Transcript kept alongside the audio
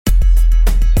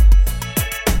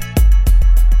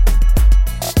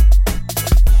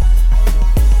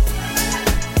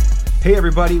Hey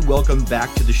everybody, welcome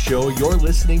back to the show. You're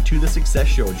listening to the Success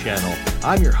Show channel.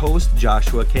 I'm your host,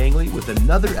 Joshua Kangley, with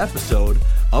another episode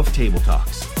of Table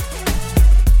Talks.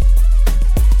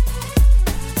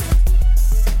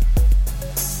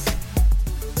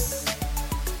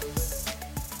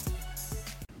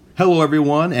 Hello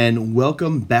everyone, and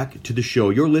welcome back to the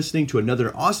show. You're listening to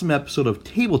another awesome episode of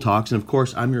Table Talks, and of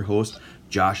course, I'm your host,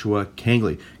 Joshua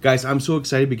Kangley. Guys, I'm so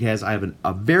excited because I have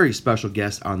a very special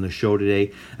guest on the show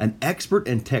today, an expert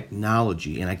in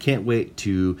technology, and I can't wait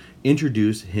to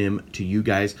introduce him to you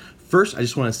guys. First, I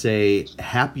just want to say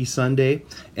happy Sunday,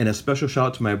 and a special shout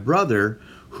out to my brother,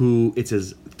 who it's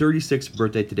his 36th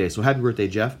birthday today. So happy birthday,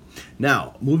 Jeff.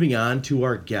 Now, moving on to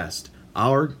our guest.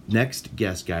 Our next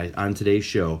guest, guys, on today's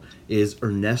show is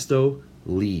Ernesto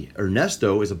Lee.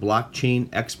 Ernesto is a blockchain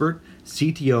expert,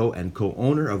 CTO, and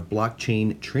co-owner of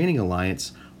Blockchain Training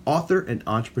Alliance, author and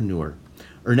entrepreneur.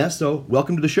 Ernesto,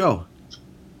 welcome to the show.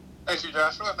 Thank you,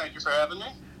 Joshua. Thank you for having me.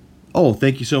 Oh,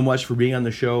 thank you so much for being on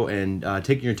the show and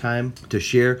taking your time to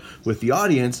share with the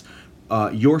audience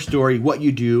your story, what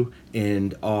you do,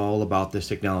 and all about this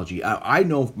technology. I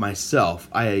know myself,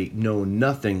 I know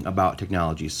nothing about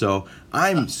technology, so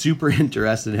I'm super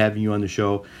interested in having you on the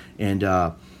show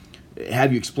and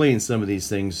have you explain some of these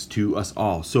things to us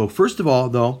all. So first of all,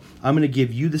 though, I'm going to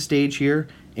give you the stage here,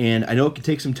 and I know it can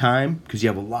take some time because you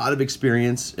have a lot of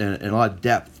experience and a lot of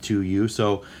depth to you.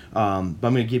 So but I'm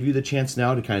going to give you the chance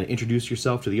now to kind of introduce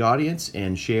yourself to the audience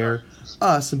and share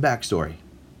some backstory.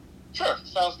 Sure,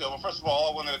 sounds good. Well, first of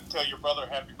all, I want to tell your brother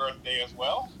happy birthday as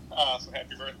well. So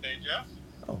happy birthday, Jeff.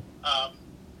 Oh.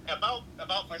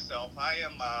 About myself, I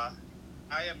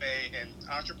am an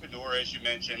entrepreneur, as you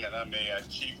mentioned, and I'm a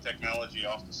chief technology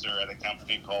officer at a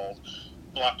company called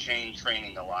Blockchain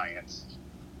Training Alliance.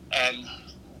 And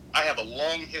I have a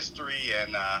long history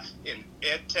in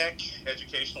ed tech,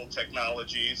 educational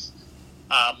technologies.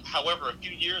 However, a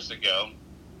few years ago,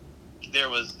 there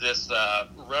was this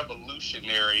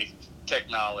revolutionary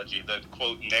technology, the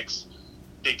quote next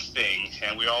big thing,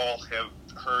 and we all have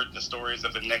heard the stories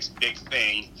of the next big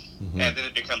thing, and then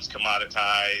it becomes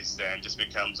commoditized and just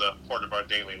becomes a part of our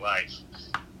daily life.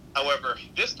 However,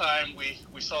 this time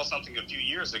we saw something a few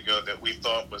years ago that we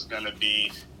thought was going to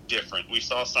be different. We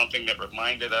saw something that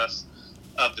reminded us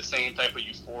of the same type of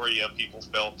euphoria people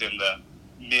felt in the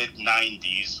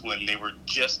mid-90s when they were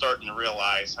just starting to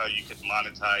realize how you could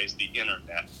monetize the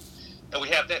internet. And we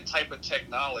have that type of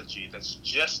technology that's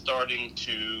just starting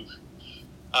to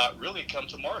really come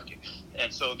to market.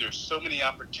 And so there's so many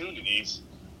opportunities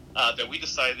that we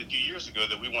decided a few years ago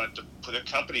that we wanted to put a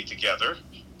company together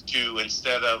to,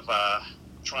 instead of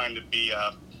trying to be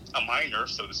a miner,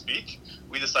 so to speak,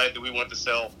 we decided that we wanted to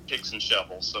sell picks and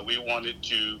shovels. So we wanted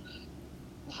to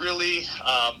really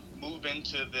move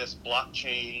into this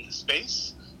blockchain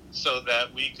space so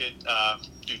that we could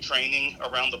do training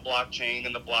around the blockchain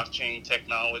and the blockchain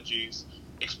technologies,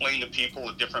 explain to people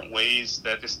the different ways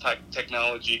that this type of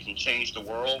technology can change the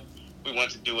world. We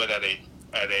want to do it at a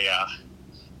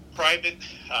private,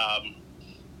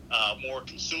 more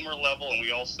consumer level, and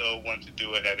we also want to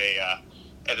do it at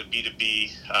a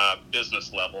B2B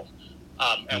business level.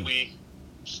 And we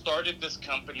started this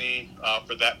company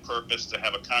for that purpose, to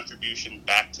have a contribution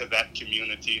back to that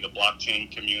community, the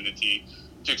blockchain community,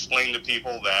 to explain to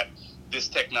people that this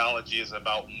technology is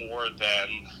about more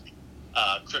than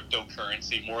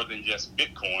cryptocurrency, more than just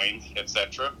Bitcoin,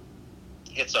 etc.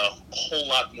 It's a whole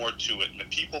lot more to it. And the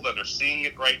people that are seeing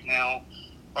it right now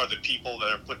are the people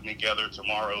that are putting together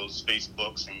tomorrow's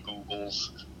Facebooks and Googles,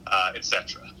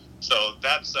 etc. So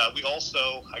that's, we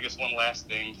also, I guess one last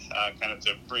thing, kind of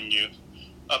to bring you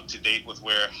up to date with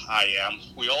where I am.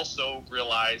 We also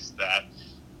realized that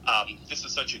this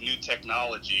is such a new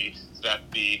technology that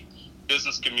the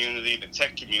business community, the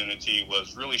tech community,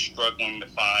 was really struggling to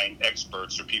find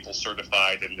experts or people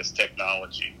certified in this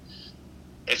technology.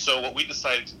 And so what we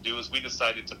decided to do is we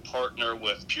decided to partner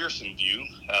with Pearson VUE,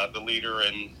 the leader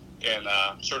in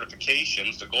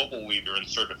certifications, the global leader in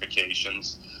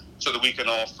certifications, so that we can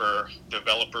offer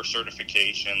developer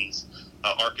certifications,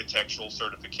 architectural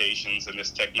certifications in this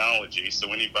technology.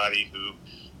 So anybody who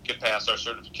could pass our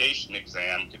certification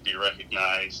exam could be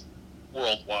recognized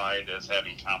worldwide as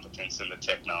having competence in the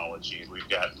technology. And we've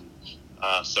gotten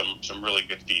some really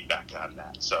good feedback on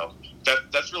that. So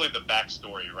that's really the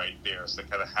backstory right there. So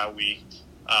kind of how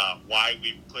why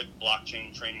we put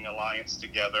Blockchain Training Alliance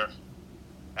together,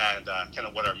 and kind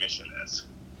of what our mission is.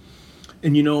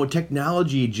 And you know,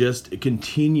 technology just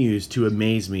continues to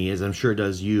amaze me, as I'm sure it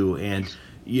does you. And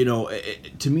you know,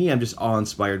 to me, I'm just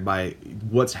awe-inspired by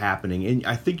what's happening. And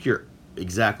I think you're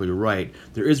exactly right.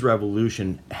 There is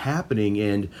revolution happening,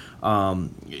 and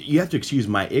you have to excuse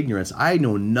my ignorance. I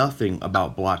know nothing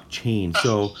about blockchain,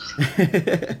 so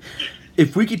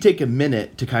if we could take a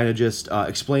minute to kind of just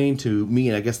explain to me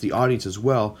and I guess the audience as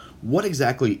well, what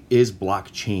exactly is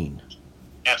blockchain?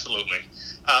 Absolutely.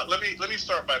 Let me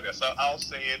start by this. I'll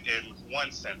say it in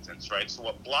one sentence, right? So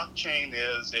what blockchain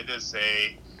is, it is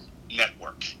a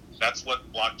network. That's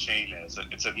what blockchain is.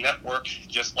 It's a network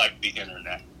just like the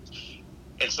internet.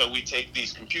 And so we take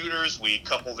these computers, we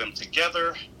couple them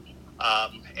together,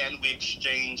 and we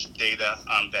exchange data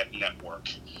on that network.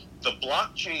 The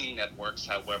blockchain networks,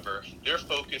 however, their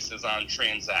focus is on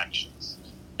transactions.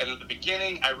 And in the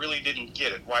beginning, I really didn't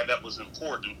get it, why that was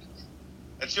important,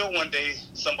 until one day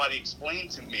somebody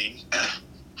explained to me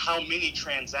how many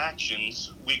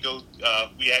transactions we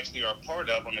actually are a part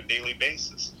of on a daily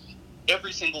basis.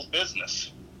 Every single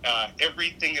business,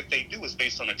 everything that they do is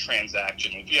based on a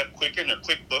transaction. If you have Quicken or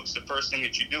QuickBooks, the first thing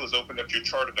that you do is open up your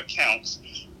chart of accounts,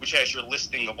 which has your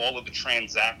listing of all of the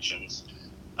transactions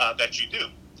that you do.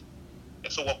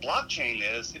 And so what blockchain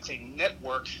is, it's a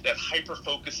network that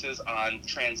hyper-focuses on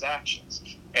transactions.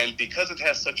 And because it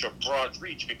has such a broad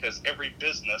reach, because every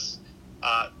business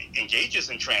engages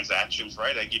in transactions,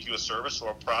 right? I give you a service or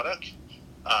a product,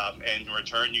 and in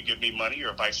return you give me money,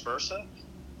 or vice versa.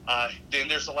 Then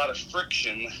there's a lot of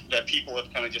friction that people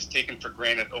have kind of just taken for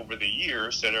granted over the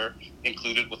years that are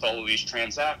included with all of these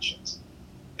transactions.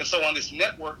 And so on this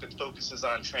network that focuses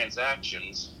on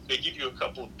transactions, they give you a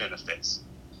couple of benefits.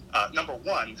 Number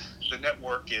one, the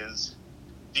network is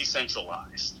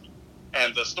decentralized.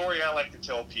 And the story I like to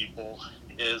tell people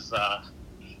is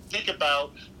think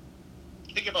about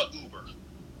Uber,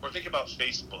 or think about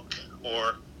Facebook,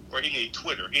 or any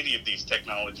Twitter, any of these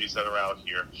technologies that are out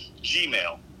here,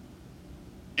 Gmail.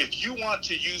 If you want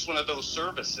to use one of those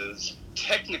services,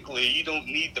 technically you don't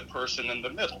need the person in the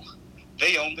middle.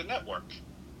 They own the network.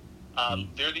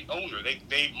 They're the owner.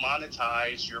 They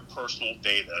monetize your personal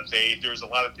data. There's a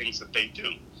lot of things that they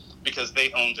do because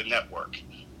they own the network.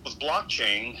 With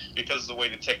blockchain, because of the way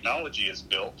the technology is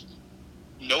built,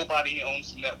 nobody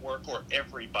owns the network, or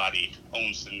everybody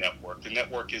owns the network. The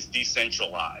network is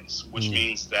decentralized, which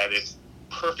means that it's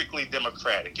perfectly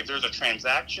democratic. If there's a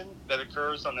transaction that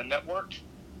occurs on the network,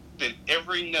 then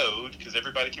every node, because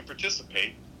everybody can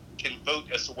participate, can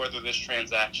vote as to whether this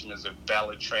transaction is a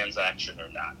valid transaction or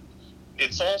not.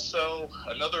 It's also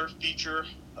another feature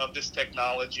of this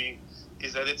technology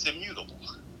is that it's immutable.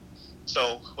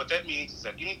 So what that means is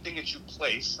that anything that you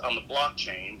place on the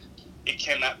blockchain, it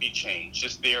cannot be changed.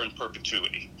 It's there in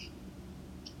perpetuity.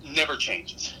 Never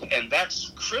changes. And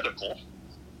that's critical.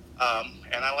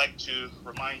 And I like to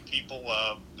remind people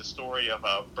of the story of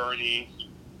Bernie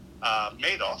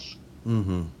Madoff.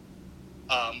 Mm-hmm.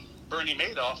 Bernie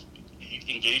Madoff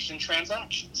engaged in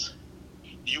transactions.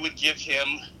 You would give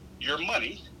him your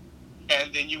money,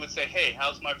 and then you would say, hey,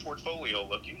 how's my portfolio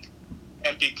looking?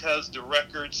 And because the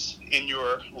records in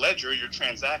your ledger, your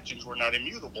transactions, were not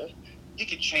immutable, he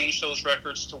could change those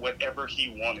records to whatever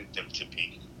he wanted them to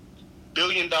be.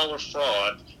 Billion-dollar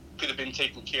fraud could have been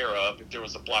taken care of if there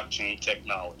was a blockchain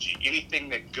technology. Anything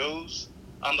that goes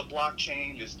on the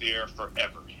blockchain is there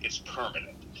forever. It's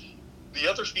permanent. The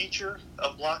other feature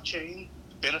of blockchain,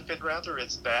 benefit rather,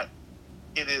 is that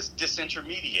it is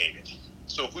disintermediated.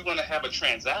 So if we want to have a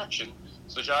transaction,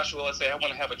 so Joshua, let's say I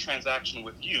want to have a transaction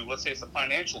with you. Let's say it's a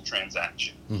financial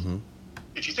transaction. Mm-hmm.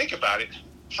 If you think about it,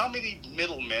 how many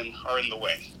middlemen are in the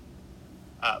way?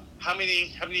 How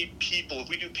many people, if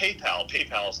we do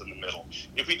PayPal's in the middle.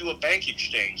 If we do a bank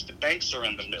exchange, the banks are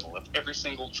in the middle of every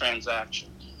single transaction.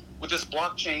 With this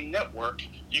blockchain network,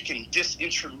 you can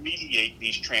disintermediate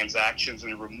these transactions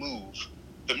and remove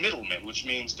the middlemen, which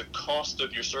means the cost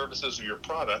of your services or your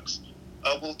products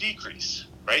will decrease,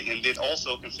 right? And then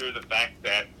also consider the fact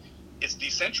that it's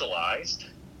decentralized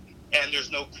and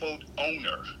there's no, quote,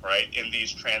 owner, right, in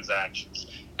these transactions.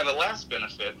 And the last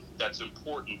benefit that's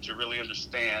important to really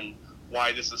understand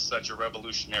why this is such a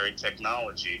revolutionary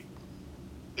technology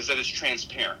is that it's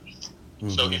transparent. Mm-hmm.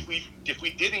 So if we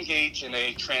did engage in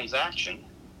a transaction,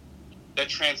 that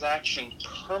transaction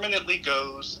permanently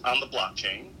goes on the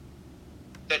blockchain.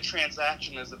 That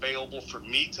transaction is available for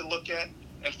me to look at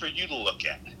and for you to look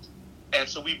at. And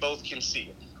so we both can see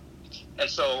it. And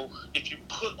so if you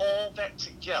put all that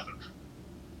together,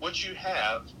 what you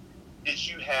have is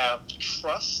you have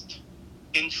trust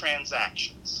in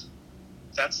transactions.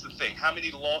 That's the thing. How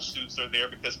many lawsuits are there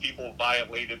because people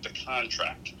violated the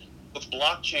contract? With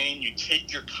blockchain, you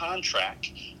take your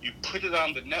contract, you put it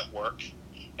on the network,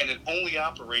 and it only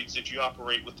operates if you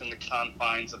operate within the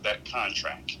confines of that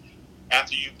contract.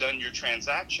 After you've done your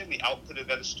transaction, the output of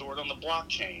that is stored on the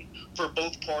blockchain for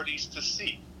both parties to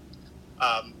see.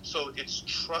 So it's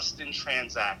trust in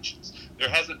transactions. There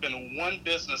hasn't been one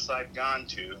business I've gone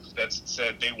to that's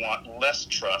said they want less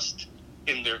trust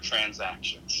in their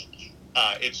transactions.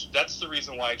 That's the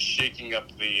reason why it's shaking up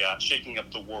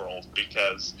the world,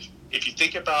 because if you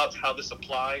think about how this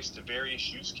applies to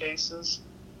various use cases,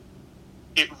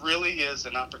 it really is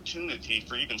an opportunity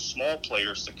for even small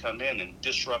players to come in and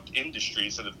disrupt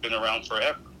industries that have been around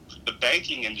forever. The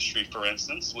banking industry, for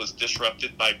instance, was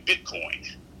disrupted by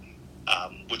Bitcoin,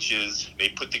 which is they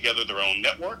put together their own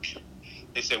network.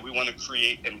 They said, we want to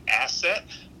create an asset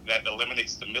that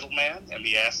eliminates the middleman, and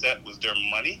the asset was their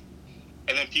money.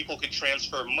 And then people could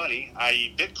transfer money,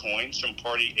 i.e. Bitcoins, from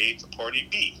party A to party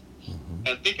B.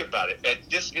 And think about it, that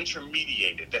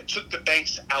disintermediated, that took the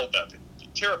banks out of it,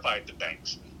 terrified the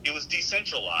banks. It was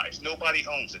decentralized. Nobody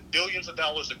owns it. Billions of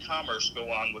dollars of commerce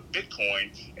go on with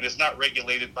Bitcoin, and it's not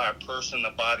regulated by a person,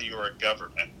 a body, or a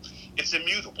government. It's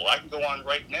immutable. I can go on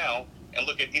right now and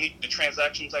look at the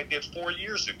transactions I did 4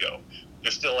 years ago.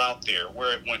 They're still out there,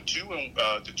 where it went to, and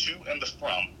the to and the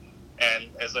from. And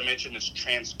as I mentioned, it's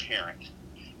transparent.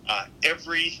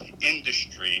 Every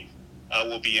industry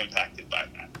will be impacted by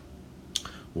that.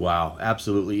 Wow,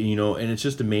 absolutely. And it's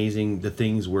just amazing the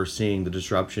things we're seeing, the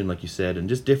disruption, like you said, and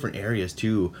just different areas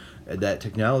too, that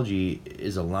technology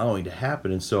is allowing to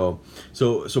happen. And so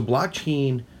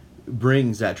blockchain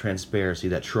brings that transparency,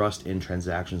 that trust in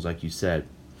transactions, like you said.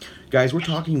 Guys, we're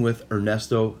talking with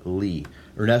Ernesto Lee.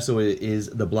 Ernesto is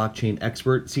the blockchain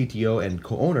expert, CTO, and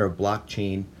co-owner of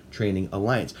Blockchain Training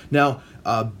Alliance. Now,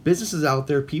 businesses out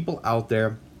there, people out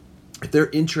there, if they're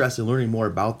interested in learning more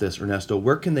about this, Ernesto,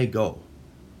 where can they go?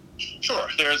 Sure.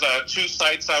 There's two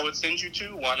sites I would send you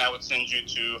to. One, I would send you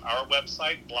to our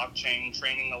website,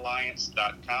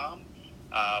 blockchaintrainingalliance.com.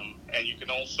 And you can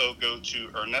also go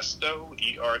to Ernesto,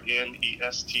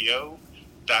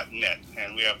 ERNESTO.net.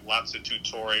 And we have lots of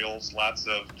tutorials, lots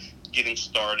of getting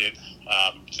started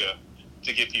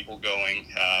to get people going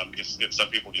if some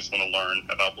people just want to learn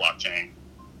about blockchain.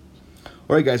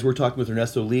 All right, guys, we're talking with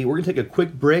Ernesto Lee. We're going to take a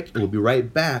quick break, and we'll be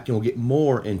right back, and we'll get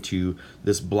more into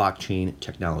this blockchain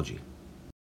technology.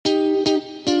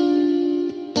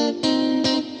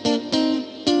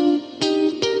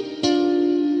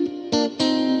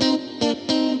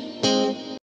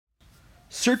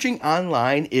 Searching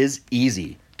online is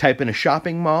easy. Type in a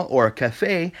shopping mall or a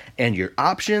cafe, and your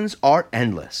options are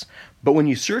endless. But when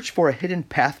you search for a hidden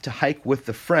path to hike with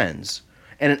the friends,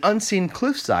 and an unseen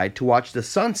cliffside to watch the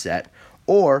sunset,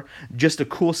 or just a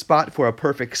cool spot for a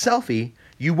perfect selfie,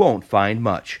 you won't find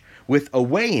much. With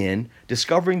Awayin,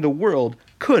 discovering the world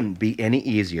couldn't be any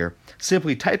easier.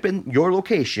 Simply type in your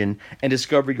location and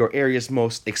discover your area's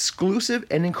most exclusive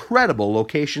and incredible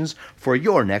locations for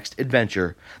your next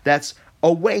adventure. That's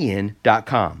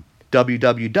awayin.com.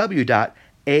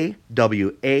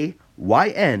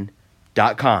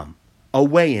 www.awayin.com.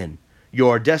 Awayin,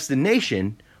 your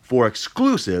destination for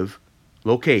exclusive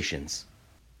locations.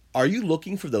 Are you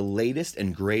looking for the latest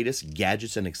and greatest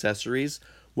gadgets and accessories?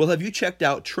 Well, have you checked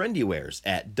out Trendywares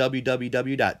at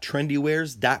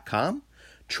www.trendywares.com?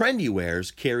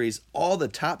 Trendywares carries all the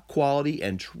top quality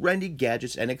and trendy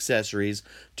gadgets and accessories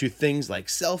to things like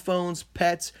cell phones,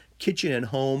 pets, kitchen and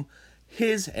home,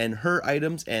 his and her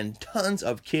items, and tons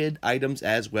of kid items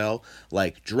as well,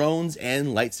 like drones and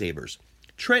lightsabers.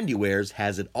 Trendywares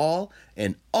has it all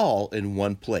and all in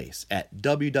one place at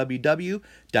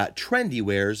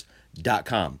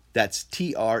www.trendywares.com. That's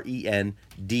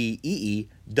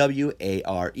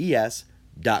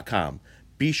TRENDEEWARES.com.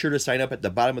 Be sure to sign up at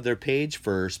the bottom of their page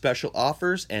for special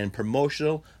offers and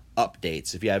promotional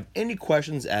updates. If you have any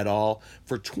questions at all,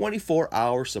 for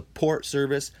 24-hour support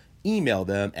service, email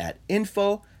them at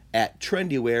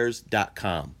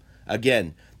info@trendywares.com.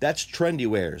 Again, that's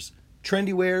Trendywares.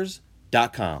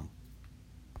 Trendywares.com.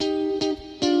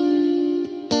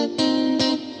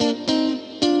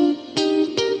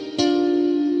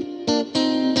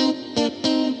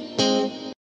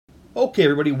 Okay,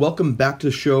 everybody, welcome back to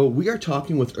the show. We are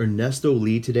talking with Ernesto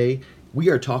Lee today. We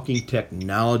are talking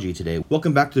technology today.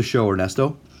 Welcome back to the show,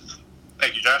 Ernesto.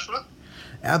 Thank you, Joshua.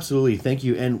 Absolutely, thank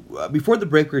you. And before the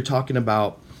break, we were talking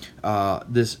about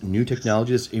this new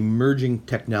technology, this emerging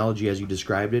technology as you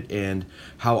described it, and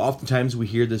how oftentimes we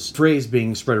hear this phrase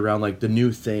being spread around like the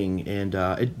new thing, and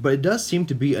but it does seem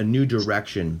to be a new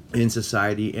direction in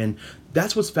society, and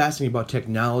that's what's fascinating about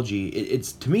technology.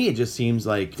 It's to me, it just seems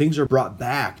like things are brought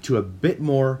back to a bit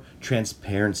more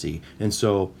transparency, and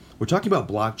so We're talking about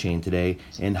blockchain today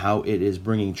and how it is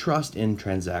bringing trust in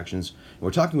transactions. And we're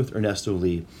talking with Ernesto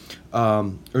Lee.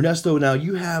 Ernesto, now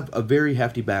you have a very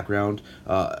hefty background,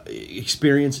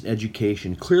 experience in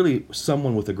education, clearly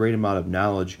someone with a great amount of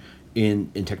knowledge in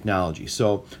technology.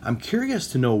 So I'm curious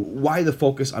to know why the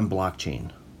focus on blockchain.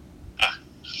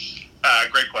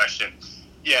 Great question.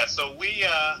 Yeah, so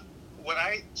when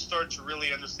I started to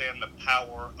really understand the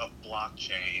power of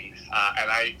blockchain,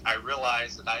 and I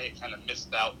realized that I had kind of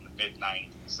missed out in the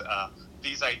mid-90s.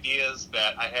 These ideas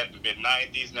that I had in the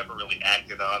mid-90s, never really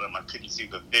acted on them. I couldn't see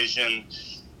the vision.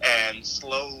 And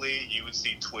slowly you would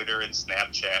see Twitter and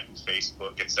Snapchat and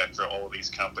Facebook, etc. All of these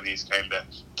companies kind of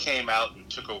came out and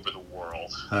took over the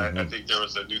world. Mm-hmm. I think there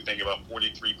was a new thing about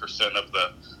 43% of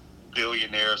the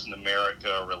billionaires in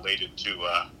America are related to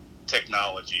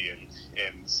technology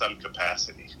in some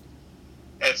capacity.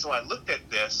 And so I looked at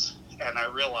this and I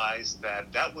realized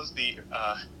that was the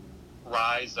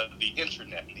rise of the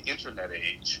internet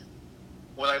age.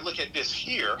 When I look at this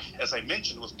here, as I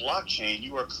mentioned with blockchain,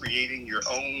 you are creating your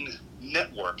own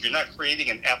network. You're not creating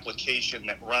an application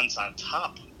that runs on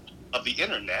top of the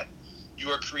internet. You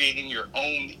are creating your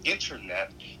own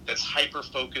internet that's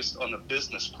hyper-focused on a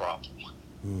business problem.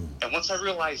 And once I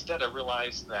realized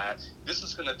that this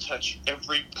is going to touch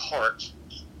every part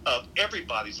of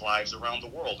everybody's lives around the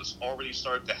world. It's already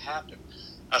started to happen.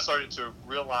 I started to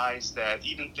realize that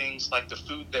even things like the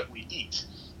food that we eat,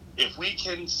 if we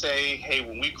can say, hey,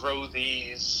 when we grow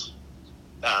these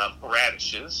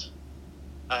radishes,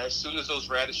 as soon as those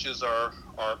radishes are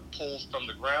pulled from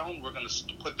the ground, we're going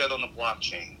to put that on the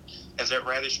blockchain. As that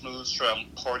radish moves from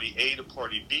party A to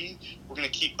party B, we're going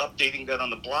to keep updating that on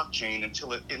the blockchain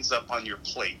until it ends up on your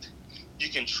plate. You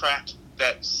can track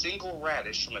that single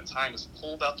radish from the time it's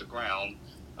pulled out the ground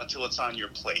until it's on your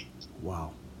plate.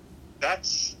 Wow.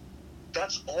 That's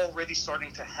already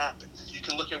starting to happen. You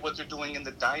can look at what they're doing in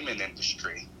the diamond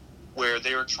industry, where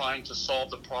they are trying to solve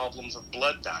the problems of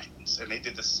blood diamonds, and they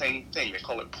did the same thing. They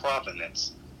call it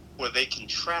provenance, where they can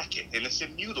track it, and it's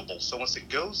immutable. So once it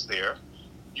goes there,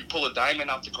 you pull a diamond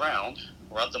out the ground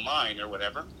or out the mine or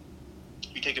whatever,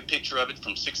 you take a picture of it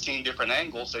from 16 different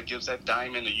angles that gives that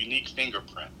diamond a unique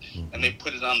fingerprint, and they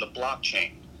put it on the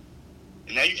blockchain.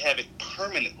 And now you have it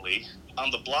permanently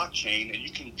on the blockchain, and you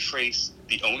can trace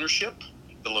the ownership,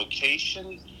 the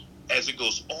location, as it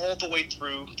goes all the way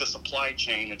through the supply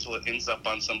chain until it ends up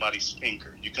on somebody's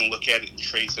finger. You can look at it and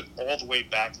trace it all the way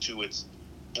back to its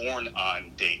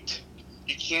born-on date.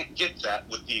 You can't get that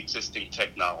with the existing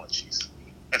technologies.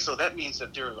 And so that means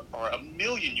that there are a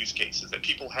million use cases that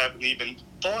people haven't even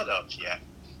thought of yet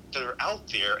that are out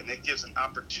there, and it gives an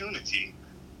opportunity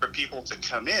for people to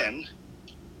come in,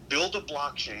 build a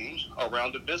blockchain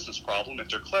around a business problem if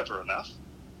they're clever enough,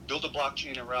 build a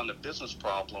blockchain around a business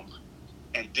problem,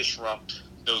 and disrupt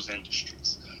those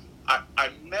industries.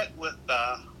 I met with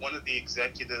one of the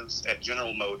executives at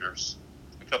General Motors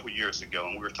a couple years ago,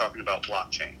 and we were talking about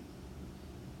blockchain.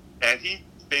 And he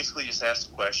basically just asked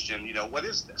the question, what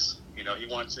is this? He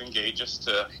wanted to engage us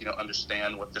to,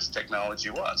 understand what this technology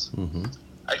was. Mm-hmm.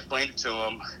 I explained it to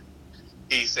him.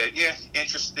 He said, yeah,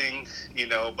 interesting,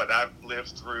 but I've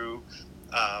lived through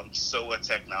SOA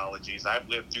technologies. I've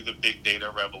lived through the big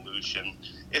data revolution.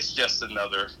 It's just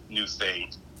another new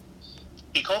thing.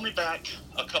 He called me back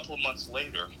a couple of months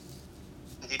later,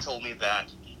 and he told me that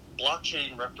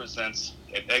blockchain represents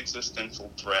an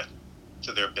existential threat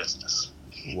to their business.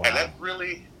 Wow. And that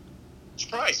really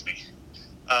surprised me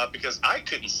because I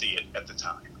couldn't see it at the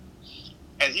time.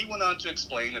 And he went on to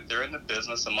explain that they're in the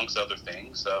business, amongst other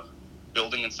things, of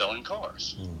building and selling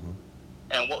cars. Mm-hmm.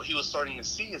 And what he was starting to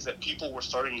see is that people were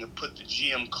starting to put the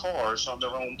GM cars on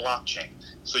their own blockchain.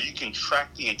 So you can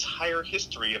track the entire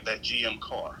history of that GM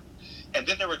car. And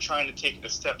then they were trying to take it a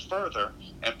step further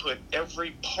and put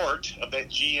every part of that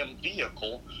GM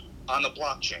vehicle on the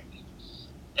blockchain.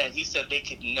 And he said they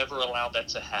could never allow that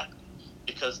to happen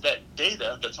because that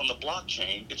data that's on the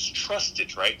blockchain, it's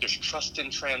trusted, right? There's trust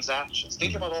in transactions.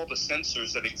 Think about all the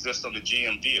sensors that exist on the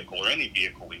GM vehicle or any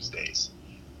vehicle these days.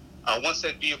 Once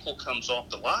that vehicle comes off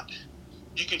the lot,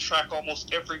 you can track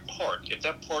almost every part. If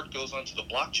that part goes onto the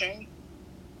blockchain,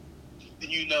 then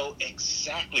you know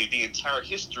exactly the entire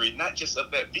history, not just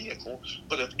of that vehicle,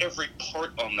 but of every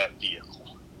part on that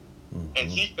vehicle. Mm-hmm. And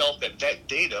he felt that that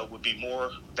data would be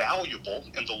more valuable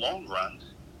in the long run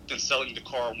than selling the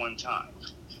car one time.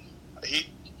 He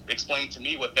explained to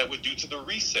me what that would do to the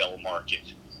resale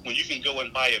market. When you can go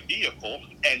and buy a vehicle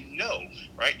and know,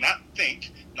 right, not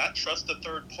think, not trust a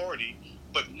third party,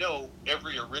 but know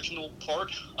every original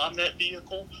part on that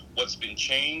vehicle, what's been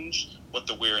changed, what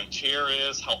the wear and tear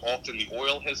is, how often the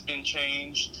oil has been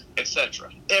changed,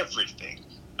 etc. Everything.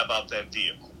 about that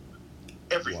vehicle.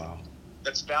 Everything. Wow.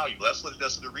 That's value. That's what it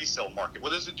does to the resale market.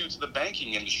 What does it do to the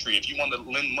banking industry if you want to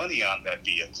lend money on that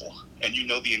vehicle and you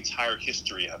know the entire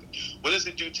history of it? What does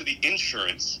it do to the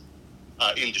insurance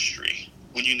industry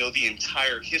when you know the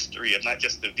entire history of not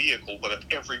just the vehicle, but of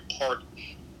every part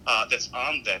that's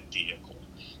on that vehicle?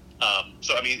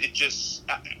 So, I mean,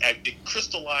 it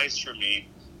crystallized for me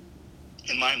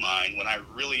in my mind when I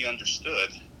really understood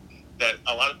that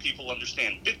a lot of people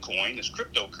understand Bitcoin as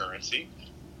cryptocurrency,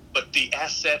 but the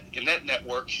asset in that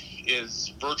network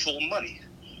is virtual money.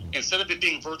 Instead of it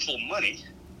being virtual money,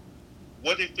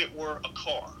 what if it were a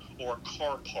car or a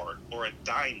car part or a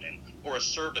diamond or a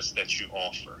service that you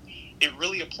offer? It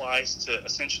really applies to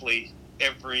essentially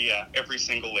every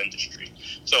single industry.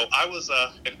 So I was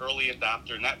an early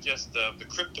adopter, not just of the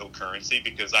cryptocurrency,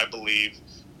 because I believe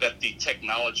that the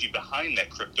technology behind that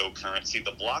cryptocurrency,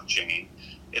 the blockchain,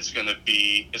 it's going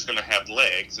to have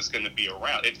legs. It's going to be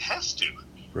around. It has to.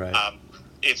 Right.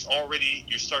 You're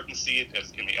starting to see it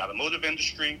as in the automotive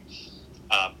industry.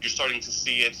 You're starting to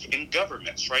see it in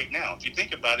governments right now. If you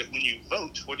think about it, when you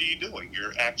vote, what are you doing?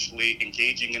 You're actually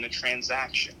engaging in a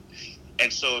transaction.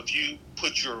 And so if you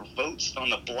put your votes on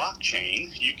the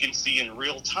blockchain, you can see in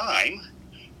real time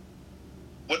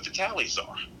what the tallies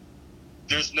are.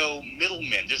 There's no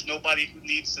middlemen. There's nobody who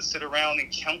needs to sit around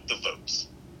and count the votes.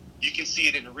 You can see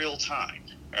it in real time,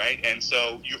 right? And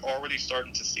so you're already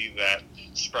starting to see that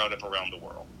sprout up around the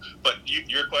world. But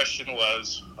your question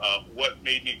was, what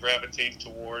made me gravitate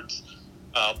towards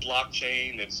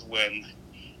blockchain? It's when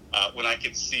I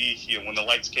could see, when the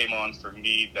lights came on for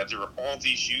me, that there were all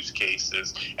these use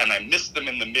cases, and I missed them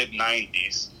in the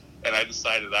mid-'90s, and I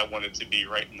decided I wanted to be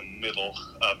right in the middle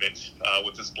of it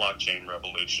with this blockchain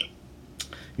revolution.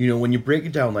 When you break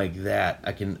it down like that,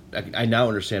 I now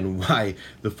understand why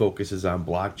the focus is on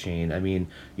blockchain. I mean,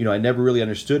 I never really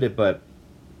understood it, but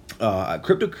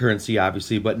cryptocurrency,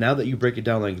 obviously. But now that you break it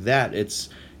down like that,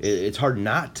 it's hard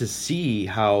not to see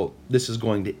how this is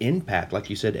going to impact, like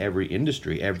you said, every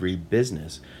industry, every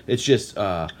business. It's just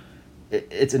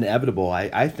it's inevitable.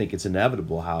 I think it's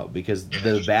inevitable because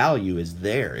the value is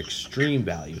there, extreme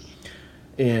value,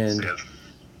 and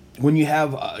when you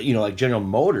have like General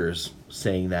Motors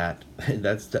saying that,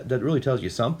 that really tells you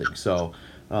something. So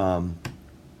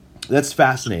that's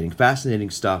fascinating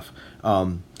stuff.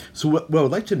 So what I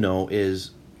would like to know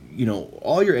is,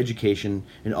 all your education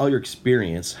and all your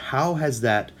experience, how has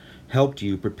that helped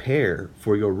you prepare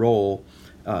for your role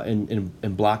in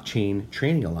Blockchain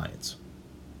Training Alliance?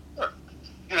 Sure.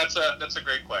 That's a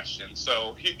great question.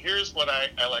 So here's what I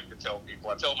like to tell people.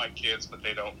 I tell my kids, but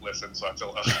they don't listen, so I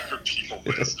tell other people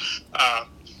this.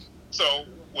 So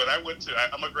when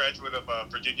I'm a graduate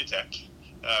of Virginia Tech,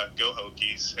 go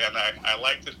Hokies, and I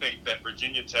like to think that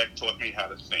Virginia Tech taught me how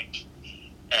to think.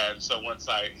 And so once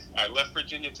I left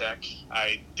Virginia Tech,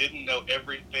 I didn't know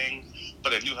everything,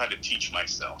 but I knew how to teach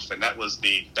myself, and that was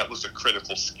the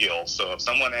critical skill. So if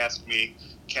someone asked me,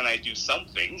 can I do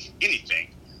something,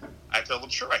 anything, I tell them,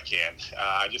 sure I can.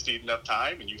 I just need enough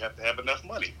time, and you have to have enough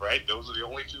money, right? Those are the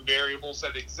only two variables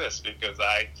that exist, because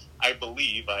I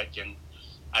believe I can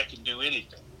do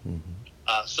anything.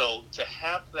 Mm-hmm. So to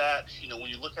have that, when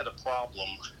you look at a problem,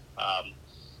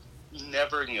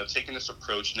 never, taking this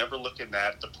approach, never looking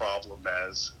at the problem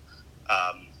as,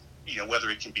 whether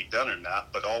it can be done or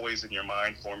not, but always in your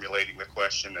mind formulating the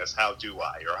question as how do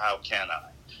I, or how can I?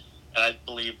 And I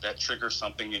believe that triggers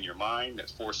something in your mind that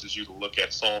forces you to look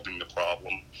at solving the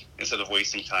problem instead of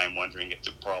wasting time wondering if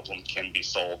the problem can be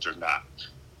solved or not.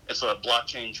 And so at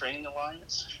Blockchain Training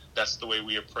Alliance, that's the way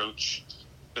we approach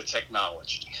the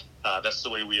technology. That's the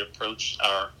way we approach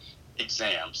our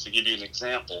exams. To give you an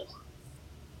example,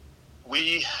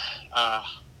 we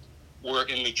were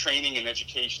in the training and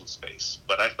education space,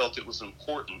 but I felt it was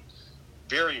important,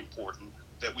 very important,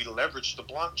 that we leverage the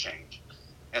blockchain.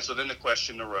 And so then the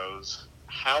question arose,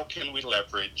 how can we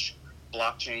leverage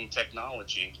blockchain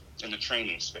technology in the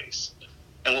training space?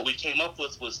 And what we came up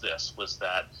with was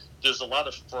that there's a lot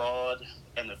of fraud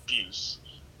and abuse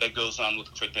that goes on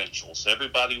with credentials.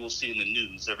 Everybody will see in the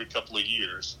news every couple of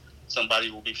years,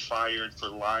 somebody will be fired for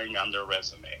lying on their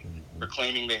resume, for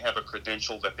claiming they have a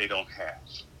credential that they don't have.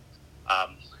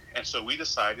 And so we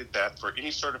decided that for any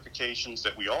certifications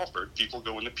that we offered, people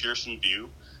go into Pearson VUE,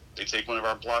 they take one of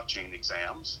our blockchain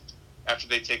exams. After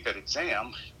they take that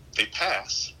exam, they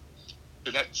pass.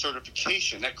 Then that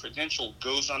certification, that credential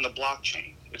goes on the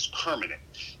blockchain. It's permanent.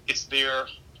 It's there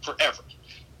forever.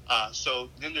 So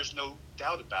then there's no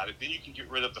doubt about it. Then you can get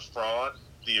rid of the fraud,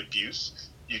 the abuse.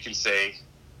 You can say,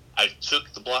 I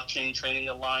took the Blockchain Training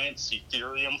Alliance,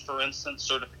 Ethereum, for instance,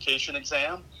 certification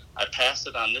exam. I passed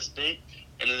it on this date,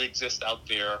 and it exists out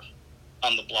there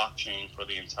on the blockchain for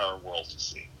the entire world to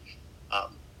see.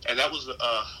 And that was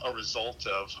a result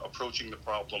of approaching the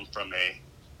problem from a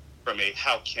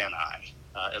how can I,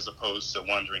 as opposed to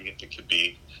wondering if it could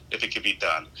be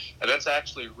done. And that's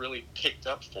actually really picked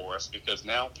up for us, because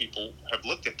now people have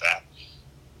looked at that.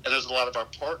 And there's a lot of our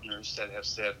partners that have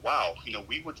said, wow,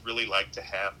 we would really like to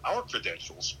have our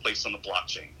credentials placed on the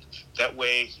blockchain. That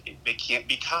way they can't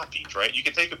be copied, right? You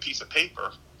can take a piece of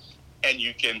paper and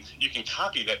you can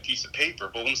copy that piece of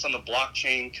paper, but when it's on the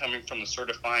blockchain coming from the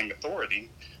certifying authority,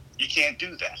 you can't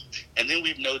do that. And then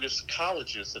we've noticed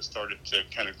colleges have started to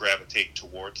kind of gravitate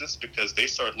towards us, because they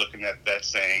start looking at that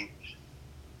saying,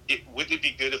 wouldn't it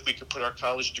be good if we could put our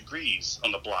college degrees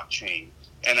on the blockchain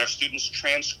and our students'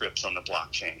 transcripts on the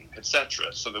blockchain, et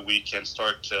cetera, so that we can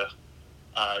start to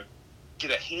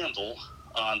get a handle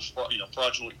on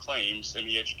fraudulent claims in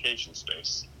the education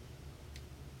space.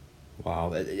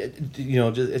 Wow,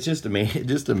 it just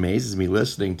amazes me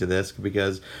listening to this,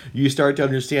 because you start to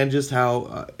understand just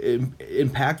how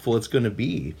impactful it's going to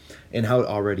be, and how it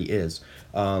already is.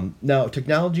 Now,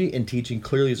 technology and teaching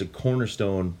clearly is a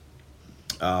cornerstone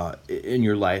in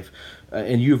your life,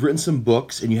 and you've written some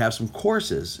books and you have some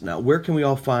courses. Now, where can we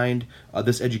all find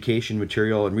this education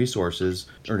material and resources,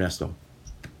 Ernesto?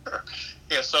 Sure.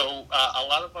 Yeah, so a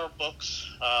lot of our books,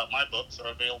 my books,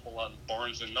 are available on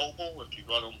Barnes & Noble. If you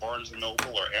go on Barnes &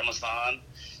 Noble or Amazon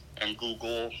and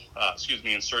Google,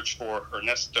 and search for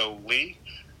Ernesto Lee.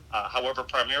 However,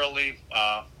 primarily,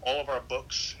 all of our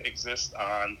books exist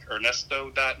on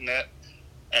Ernesto.net,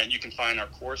 and you can find our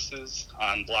courses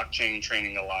on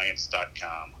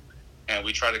blockchaintrainingalliance.com. And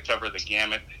we try to cover the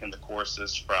gamut in the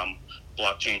courses, from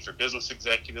blockchain for business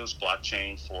executives,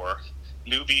 blockchain for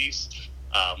newbies,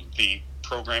 the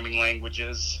programming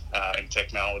languages and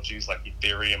technologies like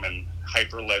Ethereum and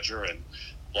Hyperledger, and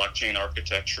blockchain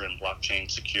architecture and blockchain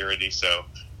security. So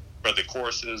for the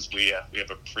courses, we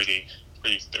have a pretty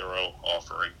thorough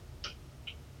offering.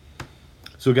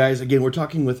 So guys, again, we're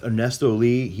talking with Ernesto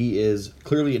Lee. He is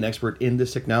clearly an expert in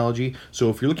this technology. So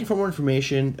if you're looking for more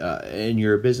information and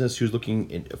you're a business who's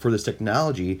looking for this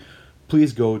technology,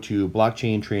 please go to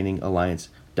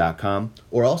blockchaintrainingalliance.com,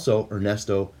 or also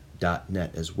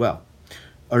Ernesto.net as well.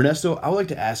 Ernesto, I would like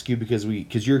to ask you,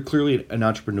 because you're clearly an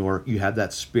entrepreneur, you have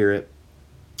that spirit,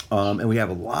 and we have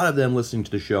a lot of them listening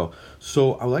to the show.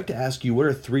 So I would like to ask you, what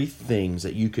are 3 things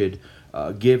that you could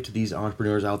give to these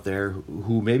entrepreneurs out there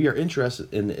who maybe are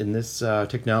interested in this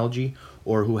technology,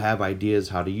 or who have ideas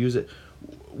how to use it?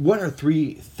 What are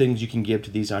 3 things you can give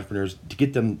to these entrepreneurs to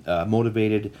get them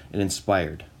motivated and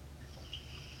inspired?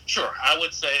 Sure. I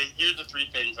would say, here's the 3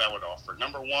 things I would offer.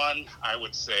 Number 1, I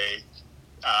would say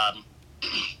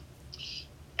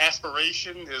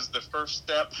aspiration is the first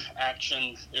step,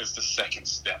 action is the second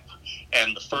step.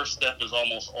 And the first step is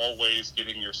almost always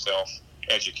getting yourself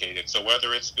educated. So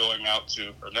whether it's going out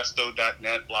to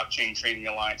Ernesto.net,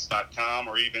 blockchaintrainingalliance.com,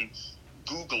 or even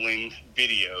Googling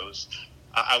videos,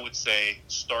 I would say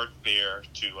start there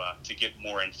to get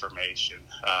more information,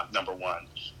 number 1.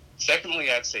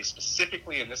 Secondly, I'd say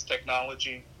specifically in this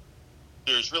technology,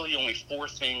 there's really only 4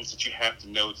 things that you have to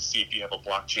know to see if you have a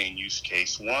blockchain use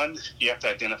case. 1, you have to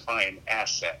identify an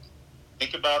asset.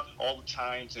 Think about all the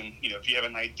times, and if you have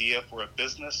an idea for a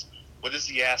business, what is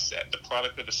the asset, the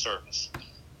product or the service?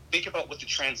 Think about what the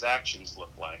transactions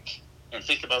look like, and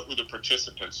think about who the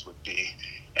participants would be,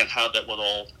 and how that would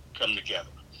all come together.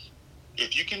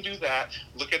 If you can do that,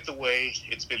 look at the way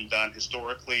it's been done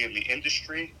historically in the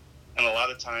industry, and a lot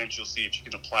of times you'll see if you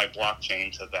can apply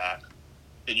blockchain to that,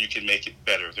 then you can make it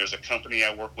better. There's a company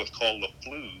I work with called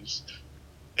LaFleurs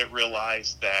that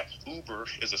realized that Uber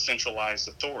is a centralized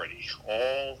authority.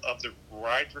 All of the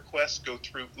ride requests go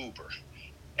through Uber.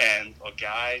 And a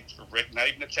guy, Rick, not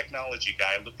even a technology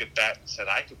guy, looked at that and said,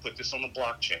 I could put this on the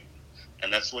blockchain.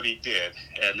 And that's what he did.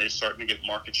 And they're starting to get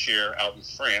market share out in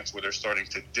France, where they're starting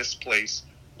to displace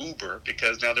Uber,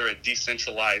 because now they're a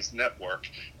decentralized network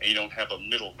and you don't have a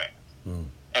middleman.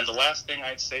 And the last thing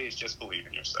I'd say is just believe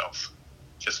in yourself.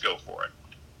 Just go for it.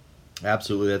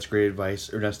 Absolutely. That's great advice,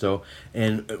 Ernesto.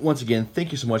 And once again,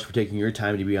 thank you so much for taking your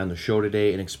time to be on the show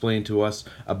today and explain to us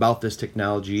about this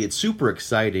technology. It's super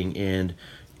exciting. And,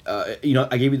 I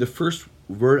gave you the first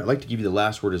word. I'd like to give you the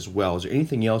last word as well. Is there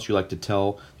anything else you'd like to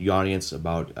tell the audience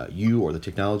about you or the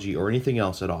technology, or anything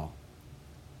else at all?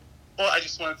 Well, I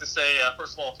just wanted to say,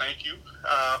 first of all, thank you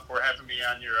for having me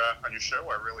on your show.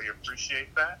 I really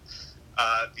appreciate that.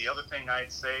 The other thing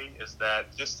I'd say is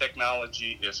that this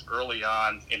technology is early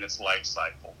on in its life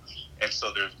cycle. And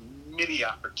so there's many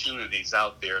opportunities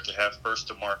out there to have first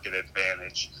to market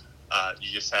advantage.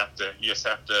 You just have to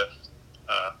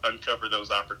uncover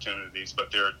those opportunities,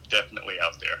 but they're definitely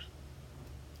out there.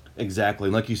 Exactly.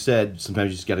 And like you said,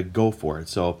 sometimes you just got to go for it.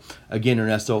 So, again,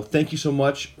 Ernesto, thank you so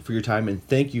much for your time, and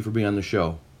thank you for being on the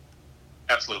show.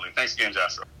 Absolutely. Thanks again,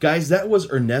 Joshua. Guys, that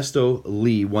was Ernesto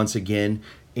Lee once again,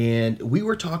 and we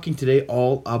were talking today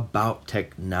all about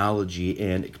technology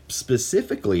and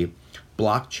specifically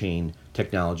blockchain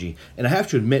technology. And I have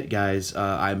to admit, guys,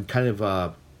 I'm kind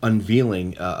of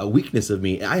unveiling a weakness of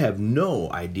me. I have no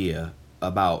idea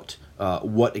about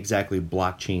what exactly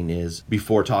blockchain is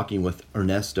before talking with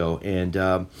Ernesto. And,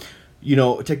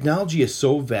 technology is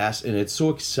so vast and it's so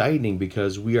exciting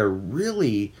because we are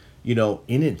really,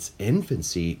 in its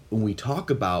infancy when we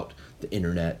talk about the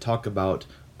internet, talk about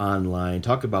online,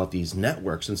 talk about these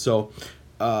networks. And so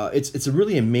it's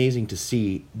really amazing to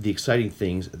see the exciting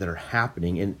things that are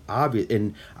happening. And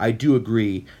I do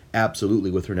agree absolutely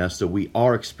with Ernesto. We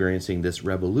are experiencing this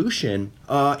revolution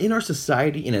in our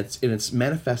society, and it's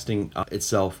manifesting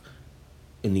itself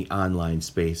in the online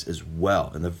space as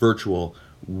well, in the virtual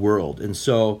world. And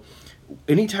so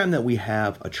anytime that we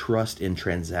have a trust in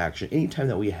transaction, anytime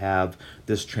that we have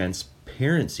this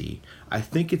transparency, I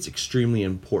think it's extremely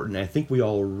important. I think we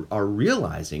all are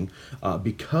realizing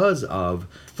because of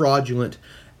fraudulent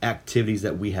activities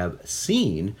that we have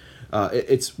seen,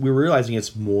 we're realizing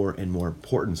it's more and more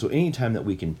important. So anytime that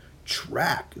we can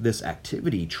track this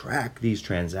activity, track these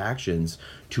transactions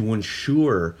to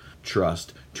ensure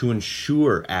trust, to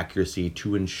ensure accuracy,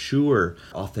 to ensure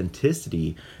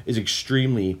authenticity is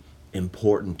extremely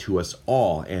important to us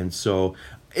all. And so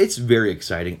it's very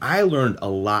exciting. I learned a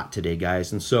lot today,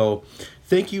 guys. And so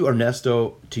thank you,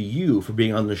 Ernesto, to you for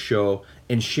being on the show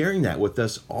and sharing that with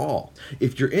us all.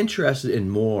 If you're interested in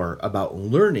more about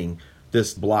learning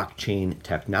this blockchain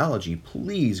technology,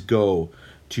 please go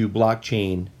to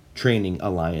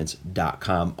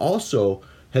blockchaintrainingalliance.com. Also,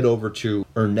 head over to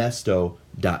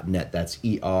ernesto.net. That's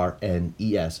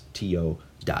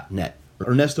ERNESTO.net.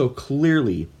 Ernesto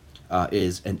clearly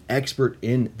is an expert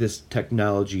in this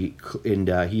technology, and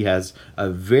he has a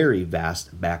very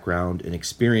vast background and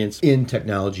experience in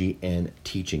technology and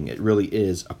teaching. It really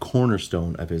is a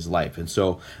cornerstone of his life. And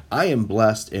so I am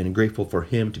blessed and grateful for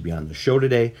him to be on the show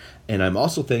today. And I'm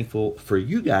also thankful for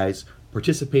you guys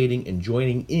participating and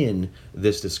joining in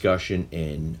this discussion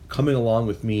and coming along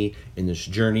with me in this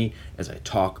journey as I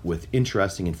talk with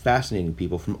interesting and fascinating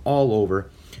people from all over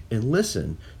and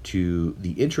listen to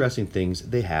the interesting things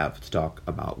they have to talk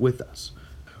about with us.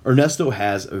 Ernesto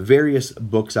has various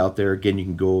books out there. Again, you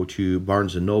can go to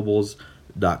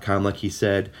barnesandnobles.com, like he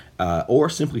said, or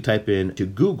simply type in to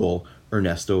Google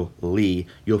Ernesto Lee.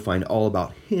 You'll find all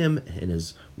about him and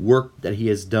his work that he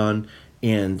has done,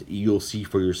 and you'll see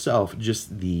for yourself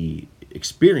just the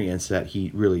experience that he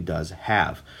really does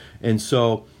have. And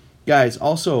so, guys,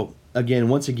 also,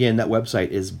 once again, that website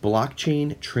is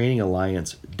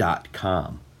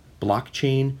blockchaintrainingalliance.com.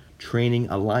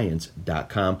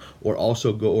 blockchaintrainingalliance.com, or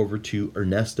also go over to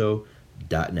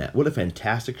ernesto.net. What a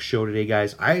fantastic show today,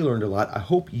 guys. I learned a lot. I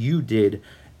hope you did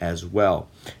as well.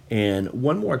 And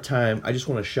one more time, I just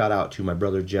want to shout out to my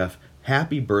brother Jeff.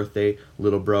 Happy birthday,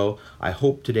 little bro. I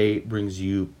hope today brings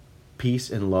you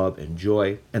peace and love and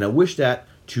joy. And I wish that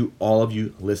to all of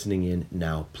you listening in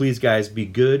now. Please, guys, be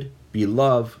good, be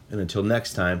love, and until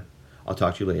next time, I'll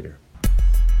talk to you later.